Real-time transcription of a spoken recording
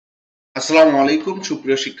আসসালামু আলাইকুম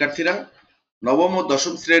সুপ্রিয় শিক্ষার্থীরা, নবম ও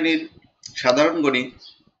দশম শ্রেণীর সাধারণ গণিত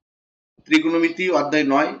ত্রিকোণমিতি অধ্যায়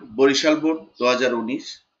 9 বরিশাল বোর্ড 2019।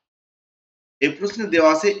 এই প্রশ্নে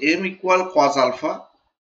দেওয়া আছে m equal cos alpha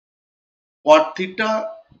cot theta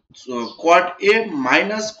cot a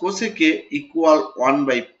minus cosec a equal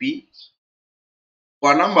 1/p। ক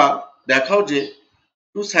নাম্বার দেখাও যে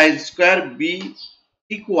 2 sin square b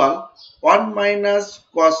equal 1 minus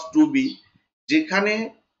cos 2b, যেখানে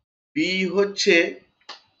b হচ্ছে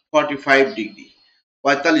 45 ডিগ্রি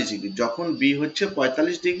 45 ডিগ্রি। যখন বি হচ্ছে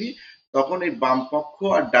 45 ডিগ্রি তখন এই বাম পক্ষ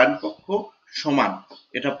আর ডান পক্ষ সমান,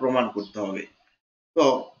 এটা প্রমাণ করতে হবে। তো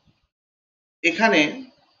এখানে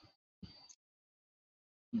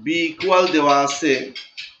বি ইকুয়াল দেওয়া আছে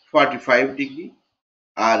 45 ডিগ্রি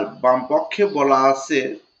আর বাম পক্ষে বলা আছে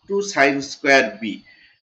 2 sin স্কয়ার বি,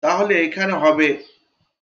 তাহলে এখানে হবে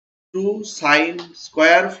 2 sin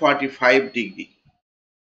স্কয়ার 45 ডিগ্রি।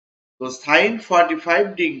 তো sin 45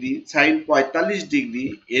 ডিগ্রি sin 45 ডিগ্রি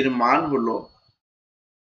এর মান হলো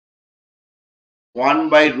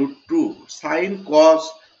 1/√2। sin cos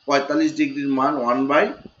 45 ডিগ্রির মান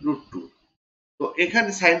 1/√2। তো এখানে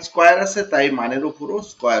sin স্কয়ার আছে তাই মানের উপরও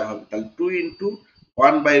স্কয়ার হবে, তাহলে 2 ইনটু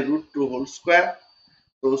 1/√2 হোল স্কয়ার।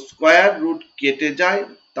 তো স্কয়ার রুট কেটে যায়,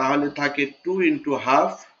 তাহলে থাকে 2 ইনটু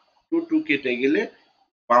হাফ, 2 কেটে গেলে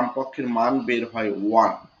বাম পক্ষের মান বের হয়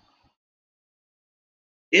 1।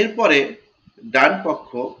 এরপরে ডান পক্ষ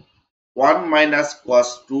 1 মাইনাস cos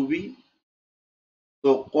 2b।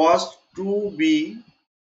 তো cos 2b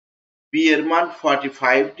b এর মান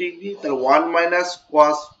 45 ডিগ্রি, তাহলে 1 মাইনাস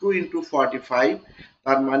cos 2 ইনটু 45,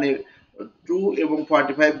 তার মানে 2 এবং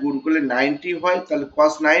 45 গুণ করলে 90 হয়, তাহলে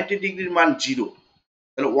cos 90 ডিগ্রির মান 0।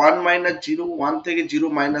 তাহলে 1 মাইনাস 0, 1 থেকে 0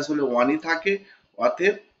 মাইনাস হলে 1ই থাকে,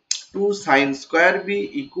 অতএব 2 sin square b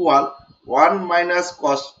equal 1 minus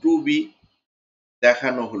cos 2b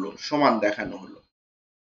দেখানো হলো, সমান দেখানো হলো।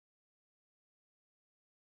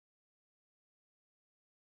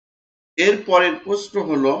 এর পরের প্রশ্ন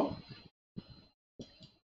হলো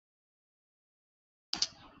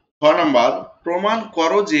 6 নাম্বার, প্রমাণ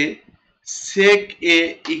করো যে sec a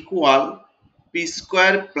equal P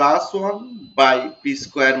square plus 1 by P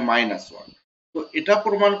square minus 1। তো এটা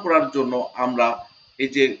প্রমাণ করার জন্য আমরা এই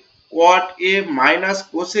যে cot a minus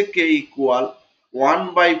cosec a equal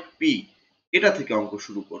 1/p, এটা থেকে অঙ্ক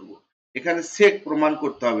শুরু করব। এখানে sec প্রমাণ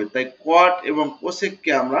করতে হবে, তাই cot এবং cosec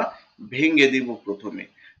কে আমরা ভেঙে দিব প্রথমে।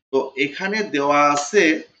 তো এখানে দেওয়া আছে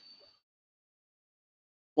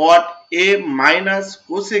cot a minus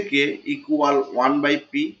cosec a equal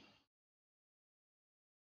 1/p।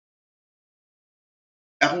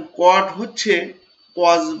 এখন cot হচ্ছে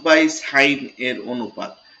cos বাই sin এর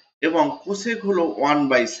অনুপাত এবং cosec হলো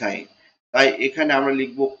 1/sin, তাই এখানে আমরা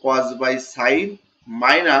লিখব cos by sin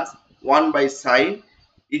minus 1/sin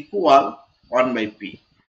equal 1/p।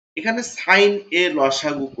 এখানে sin a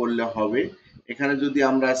লসাগু করলে হবে, এখানে যদি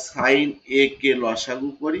আমরা sin a কে লসাগু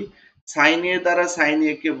করি, sin a দ্বারা sin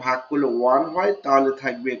a কে ভাগ করলে 1 হয়, তাহলে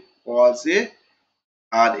থাকবে cos a,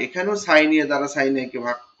 আর এখানেও sin a দ্বারা sin a কে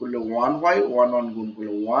ভাগ করলে 1 হয়, 1 গুণ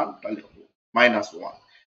করলে 1, তাহলে মাইনাস 1।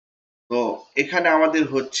 তো এখানে আমাদের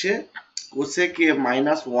হচ্ছে cosec a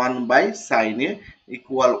minus 1/sin a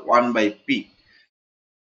equal 1/p।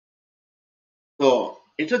 তো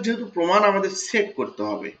এটা যেহেতু প্রমাণ আমাদের চেক করতে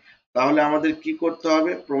হবে, তাহলে আমাদের কি করতে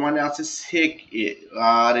হবে, প্রমাণে আছে sec a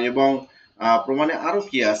আর এবং প্রমাণে আরো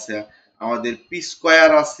কি আছে, আমাদের পি স্কয়ার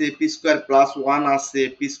আছে, পি স্কয়ার প্লাস 1 আছে,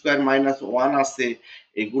 পি স্কয়ার মাইনাস 1 আছে।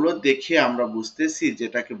 এগুলো দেখে আমরা বুঝতেছি যে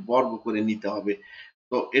এটাকে বর্গ করে নিতে হবে।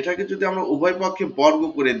 তো এটাকে যদি আমরা উভয় পক্ষে বর্গ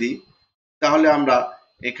করে দিই, তাহলে আমরা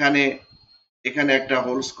এখানে এখানে একটা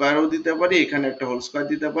হোল স্কয়ারও দিতে পারি, এখানে একটা হোল স্কয়ার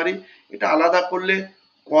দিতে পারি। এটা আলাদা করলে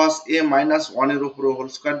cos a মাইনাস 1 এর উপরও হোল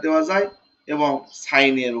স্কয়ার দেওয়া যায় এবং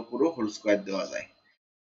sin a এর উপরও হোল স্কয়ার দেওয়া যায়।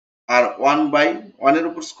 আর 1/1 এর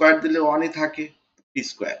উপর স্কয়ার দিলে 1ই থাকে, পি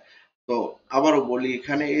স্কয়ার। তো আবারও বলি,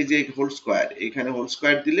 এখানে এই যে হোল স্কয়ার, এখানে হোল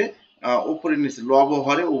স্কয়ার দিলে উপরে নিচে লব ও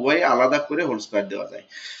হরে উভয়ে আলাদা করে হোল স্কয়ার দেওয়া যায়।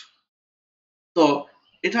 তো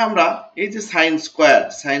এটা আমরা এই যে সাইন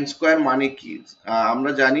স্কয়ার মানে কি,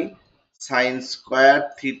 আমরা জানি sine square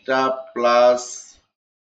theta plus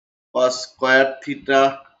cos square theta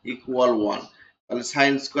equal 1। তাহলে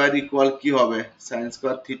সাইন স্কয়ার ইকুয়াল কি হবে, sine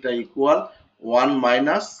square theta equal 1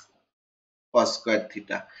 minus cos square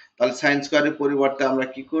theta. তাহলে সাইন স্কয়ারের পরিবর্তে আমরা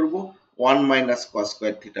কি করব, 1 মাইনাস cos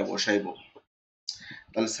স্কয়ার থিটা বসাইবো।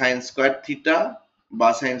 তাহলে সাইন স্কয়ার থিটা বা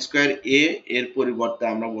সাইন স্কয়ার a এর পরিবর্তে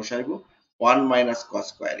আমরা বসাইবো 1 মাইনাস cos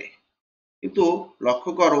স্কয়ার a। কিন্তু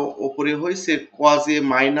লক্ষ্য করো, উপরে হয়েছে cos a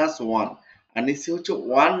মাইনাস 1 আর নিচে হচ্ছে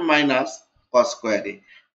 1 মাইনাস cos স্কয়ার a।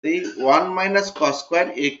 এই 1 মাইনাস cos স্কয়ার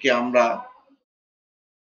a কে আমরা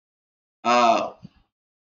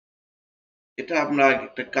এটা আমরা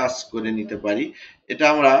একটা কাজ করে নিতে পারি। এটা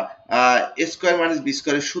আমরা a স্কয়ার মাইনাস b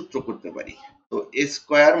স্কয়ারের সূত্র করতে পারি। তো a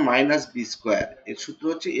square minus b square এর সূত্র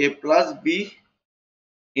হচ্ছে a plus b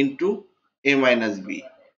into a minus b।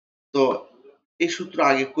 তো এই সূত্র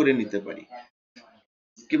আগে করে নিতে পারি,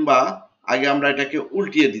 কিংবা আগে আমরা এটাকে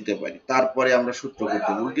উল্টিয়ে দিতে পারি, তারপরে আমরা সূত্র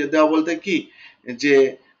করতে পারি। উল্টিয়ে দেওয়া বলতে কি, যে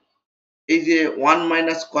এই যে 1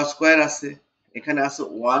 মাইনাস cos স্কয়ার আছে, এখানে আছে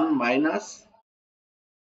 1 মাইনাস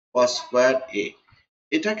cos স্কয়ার a।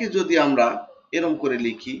 এটাকে যদি আমরা এরকম করে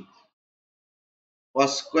লিখি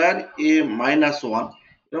cos স্কয়ার a মাইনাস 1,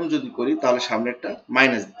 এরকম যদি করি তাহলে সামনে একটা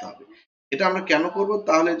মাইনাস দিতে হবে। এটা আমরা কেন করব,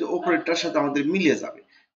 তাহলে যে উপরেরটার সাথে আমাদের মিলে যাবে।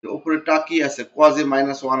 যে উপরেরটা কি আছে, cos a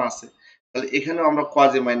মাইনাস 1 আছে, তাহলে এখানেও আমরা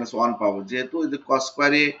cos a মাইনাস 1 পাবো। যেহেতু এই যে cos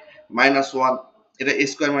স্কয়ার a মাইনাস 1, এটা a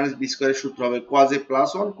স্কয়ার মাইনাস b স্কয়ারের সূত্র হবে cos a plus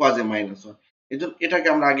 1 cos a minus 1। এজন্য এটাকে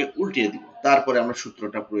আমরা আগে উল্টিয়ে দিব, তারপরে আমরা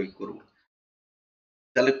সূত্রটা প্রয়োগ করব।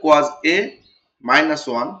 তাহলে cos a minus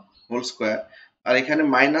 1 whole square, আর এখানে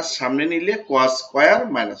মাইনাস সামনে নিলে cos স্কয়ার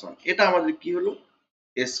মাইনাস 1। এটা আমাদের কি হলো,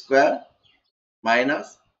 a স্কয়ার মাইনাস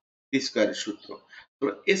b স্কয়ারের সূত্র। তো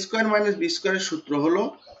a স্কয়ার মাইনাস b স্কয়ারের সূত্র হলো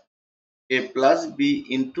a plus b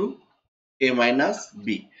into a minus b।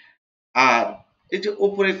 আর এই যে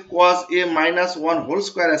উপরে cos a minus 1 whole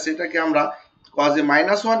square আছে, এটাকে আমরা cos a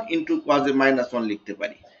minus 1 into cos a minus 1 লিখতে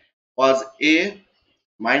পারি। cos a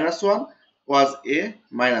minus 1 cos a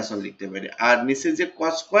minus 1 লিখতে পারি। আর নিচে যে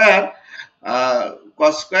cos স্কয়ার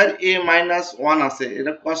a মাইনাস 1 আছে,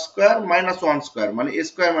 এটা cos স্কয়ার মাইনাস 1 স্কয়ার, মানে a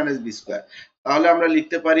square minus b square. তাহলে আমরা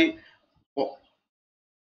লিখতে পারি,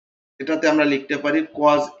 এটাতে আমরা লিখতে পারি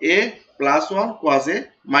cos a plus 1 cos a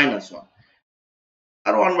minus 1,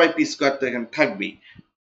 R 1 by p square তো এখানে থাকবেই।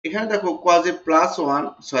 এখানে দেখো cos a প্লাস 1,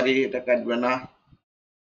 সরি এটা কাটবে না,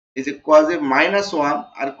 এই যে cos a minus 1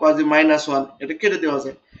 R cos a minus 1 এটা কেটে দেওয়া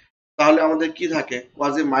যায়। তাহলে আমাদের কি থাকে,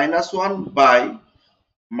 cos a minus 1 by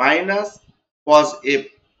minus cos a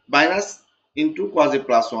minus into cos a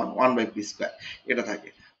plus 1 1 by p square এটা থাকে।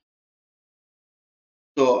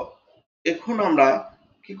 তো এখন আমরা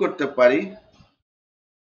কি করতে পারি,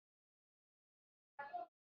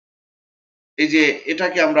 এই যে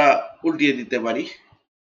এটাকে আমরা উল্টিয়ে দিতে পারি।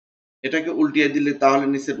 এটাকে উল্টিয়ে দিলে তাহলে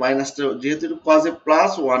নিচে মাইনাসটা, যেহেতু cos a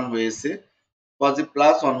প্লাস 1 হয়েছে, cos a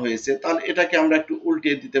প্লাস 1 হয়েছে, তাহলে এটাকে আমরা একটু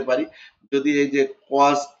উল্টিয়ে দিতে পারি। যদি এই যে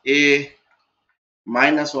cos a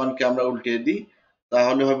মাইনাস 1 কে আমরা উল্টিয়ে দিই,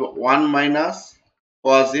 তাহলে হবে 1 মাইনাস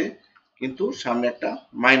cos a, কিন্তু সামনে একটা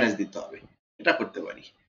মাইনাস দিতে হবে। এটা করতে পারি,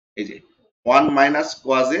 এই যে 1 মাইনাস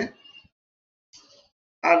cos a,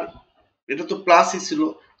 আর এটা তো প্লাসই ছিল,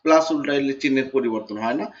 প্লাস উল্টাইলে চিহ্নের পরিবর্তন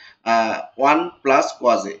হয় না। 1 প্লাস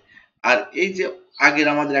cos a, আর এই যে আগের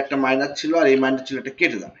আমাদের একটা মাইনাস ছিল আর এই মাইনাস ছিল, এটা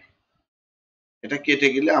কেটে যাবে। এটা কেটে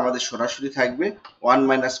গেলে আমাদের সরাসরি থাকবে 1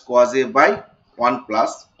 minus cos a by 1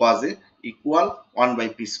 plus cos a equal 1 by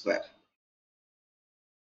p square.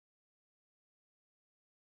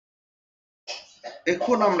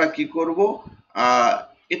 এখন আমরা কি করব,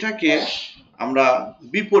 এটাকে আমরা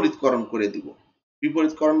বিপরীতকরণ করে দিব।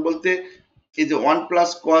 বিপরীতকরণ বলতে এই যে 1 প্লাস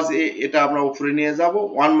cos a এটা আমরা উপরে নিয়ে যাব,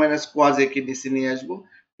 1 মাইনাস cos a কে নিচে নিয়ে আসব,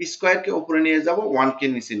 p স্কয়ার কে উপরে নিয়ে যাব, 1 কে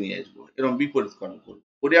নিচে নিয়ে আসব। এরকম বিপরীতকরণ করব,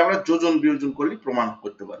 করে আমরা যোজন বিয়োজন করলে প্রমাণ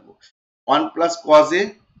করতে পারবো। 1 প্লাস cos a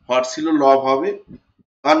হর ছিল লব হবে,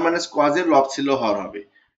 1 মাইনাস cos a লব ছিল হর হবে।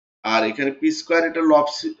 আর এখানে p স্কয়ার এটা লব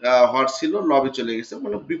হর ছিল, লবে চলে গেছে,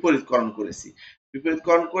 মানে বিপরীতকরণ করেছি।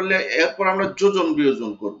 বিপরীতকরণ করলে এরপর আমরা যোজন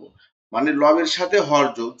বিয়োজন করব, মানে লবের সাথে হর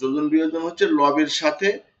যোগ। যোজন বিয়োজন হচ্ছে লবের সাথে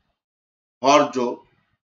হর যোগ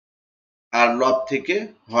আর লব থেকে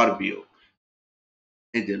হর বিয়োগ।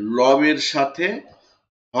 এই যে লবের সাথে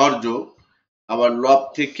হর যোগ, আবার লব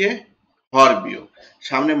থেকে হর বিয়োগ।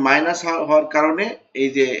 সামনে মাইনাস হওয়ার কারণে এই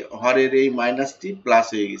যে হরের এই মাইনাসটি প্লাস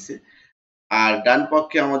হয়ে গেছে। আর ডান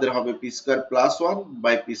পক্ষে আমাদের হবে P square plus 1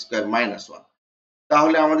 by P square minus 1।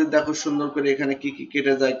 তাহলে আমাদের দেখো সুন্দর করে এখানে কি কি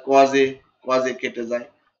কেটে যায়, cos a কেটে যায়,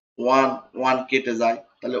 1 1 কেটে যায়,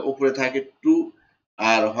 তাহলে উপরে থাকে 2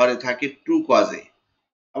 আর হরে থাকে 2 cos a।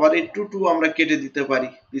 আবার এই 2 2 আমরা কেটে দিতে পারি,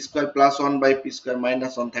 P square plus 1 by P square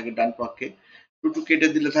minus 1 থাকে ডান পক্ষে, 2 2 কেটে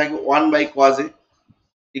দিলে থাকে 1 by cos a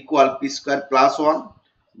equal P square plus 1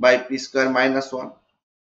 by P square minus 1।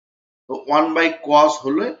 তো 1 বাই cos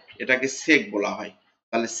হলে এটাকে sec বলা হয়।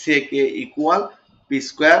 তাহলে sec a equal P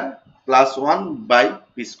square plus 1 by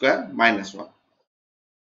P square minus 1।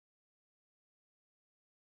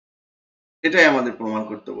 এটাই আমাদের প্রমাণ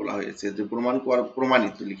করতে বলা হয়েছে, যে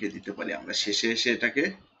প্রমাণিত লিখে দিতে পারি আমরা শেষে এসে এটাকে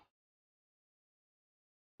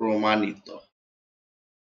প্রমাণিত।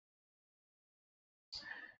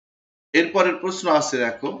 এরপরের প্রশ্ন আছে,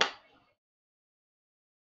 দেখো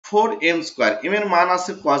 4m স্কয়ার, m এর মান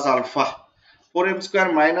আছে cos alpha, 4m square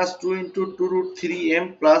minus 2 into 2√3m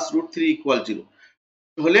plus √3 equal 0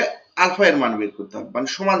 হলে আলফা এর মান বের করতে হবে, মানে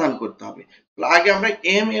সমাধান করতে হবে। তাহলে আগে আমরা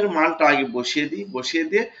m এর মানটা আগে বসিয়ে দিই, বসিয়ে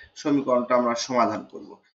দিয়ে সমীকরণটা আমরা সমাধান করব।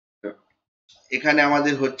 এখানে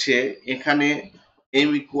আমাদের হচ্ছে, এখানে m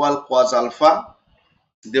ইকুয়াল cos আলফা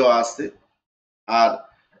দেওয়া আছে, আর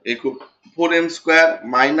 4m square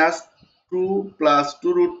minus 2 plus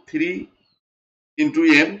 2√3 into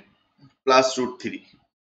m plus √3।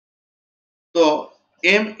 তো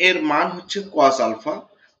m এর মান হচ্ছে cos আলফা,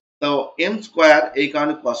 তো m স্কয়ার এই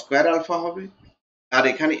কারণে cos স্কয়ার আলফা হবে, আর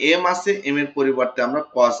এখানে m আছে, m এর পরিবর্তে আমরা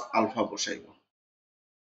cos আলফা বসাইব।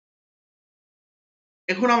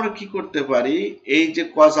 এখন আমরা কি করতে পারি, এই যে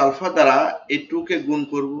cos আলফা দ্বারা এই 2 কে গুণ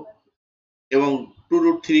করব এবং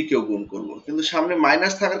 2√3 কেও গুণ করব, কিন্তু সামনে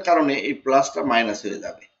মাইনাস থাকার কারণে এই প্লাসটা মাইনাস হয়ে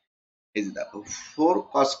যাবে। এই যে দেখো 4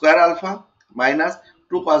 cos square alpha minus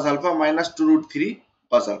 2 cos alpha minus 2√3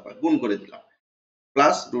 cos alpha গুণ করে দিলাম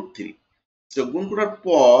প্লাস √3। তো গুণ করার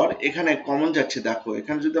পর এখানে কমন যাচ্ছে, দেখো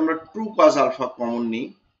এখানে যদি আমরা 2 cos আলফা কমন নিই,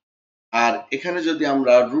 আর এখানে যদি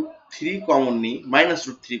আমরা √3 কমন নিই, মাইনাস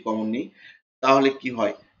 √3 কমন নিই, তাহলে কি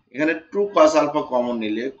হয়, এখানে 2 cos আলফা কমন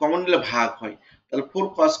নিলে ভাগ হয়। তাহলে 4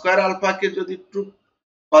 cos স্কয়ার আলফাকে যদি 2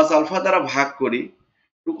 cos আলফা দ্বারা ভাগ করি,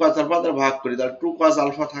 2 cos আলফা দ্বারা ভাগ করি, তাহলে 2 cos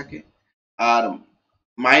আলফা থাকে, আর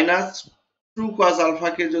মাইনাস 2 cos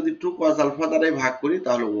আলফাকে যদি 2 cos আলফা দ্বারাই ভাগ করি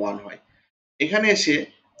তাহলে 1 হয়। এখানে এসে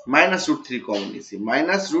মাইনাস √3 কমন নিয়েছি,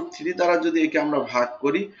 মাইনাস √3 দ্বারা যদি একে আমরা ভাগ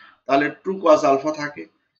করি তাহলে 2 cos আলফা থাকে,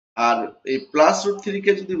 আর এই প্লাস √3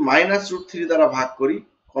 কে যদি মাইনাস √3 দ্বারা ভাগ করি,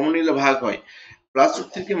 কমন নিলে ভাগ হয়, প্লাস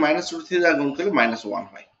 √3 কে মাইনাস √3 দ্বারা গুণ করলে -1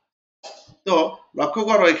 হয়। তো লক্ষ্য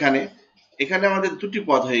করো এখানে, এখানে আমাদের দুটি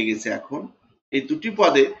পদ হয়ে গেছে। এখন এই দুটি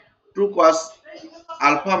পদে 2 cos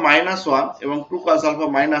আলফা -1 এবং 2 cos আলফা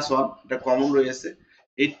 -1 এটা কমন রয়েছে।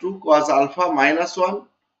 এই 2 cos alpha -1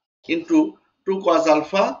 into 2 cos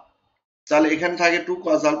alpha, তাহলে এখানে থাকে 2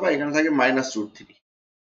 cos আলফা, এখানে থাকে -√3।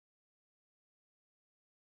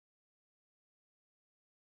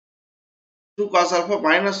 2 cos আলফা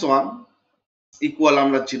 -1 ইকুয়াল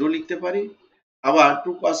আমরা 0 লিখতে পারি, আবার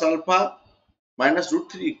 2 cos আলফা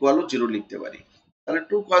 -√3 ইকুয়ালও 0 লিখতে পারি। তাহলে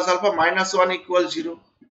 2 cos আলফা -1 ইকুয়াল 0।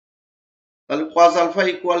 তাহলে cos আলফা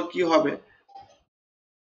ইকুয়াল কি হবে,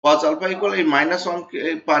 cos আলফা ইকুয়াল এই -1 কে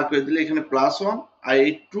পার করে দিলে এখানে +1, আর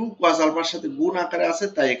এই 2 cos আলফার সাথে গুণ আকারে আছে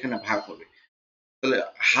তাই এখানে ভাগ হবে। তাহলে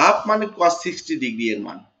হাফ মানে cos 60 ডিগ্রি এর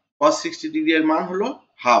মান, cos 60 ডিগ্রি এর মান হলো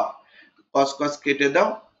হাফ। cos cos কেটে দাও,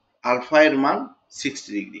 আলফা এর মান 60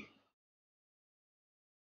 ডিগ্রি।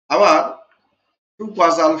 আবার 2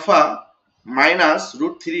 cos আলফা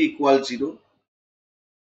 -√3 ইকুয়াল 0।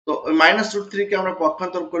 তো ওই -√3 কে আমরা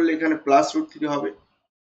পক্ষান্তর করলে এখানে +√3 হবে,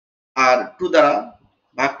 আর 2 দ্বারা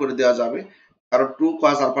ভাগ করে দেওয়া যাবে, কারণ 2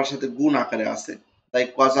 cos আলফার সাথে গুণ আকারে আছে, তাই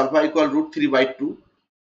cos আলফা ইকুয়াল √3/2।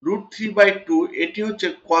 √3/2 এটি হচ্ছে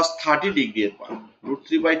cos 30 ডিগ্রি এর মান,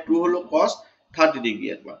 √3/2 হলো cos 30 ডিগ্রি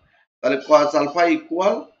এর মান। তাহলে cos alpha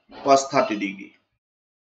equal cos 30 degree.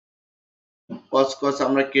 cos cos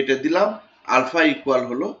আমরা কেটে দিলাম, আলফা ইকুয়াল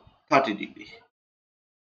হলো 30 ডিগ্রি।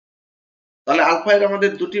 তাহলে আলফা এর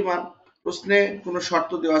আমাদের দুটি মান, প্রশ্নে কোনো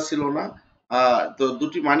শর্ত দেওয়া ছিল না, তো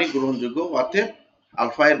দুটি মানই গ্রহণযোগ্য, অতএব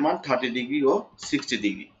আলফা এর মান 30 ডিগ্রি ও 60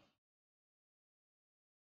 ডিগ্রি।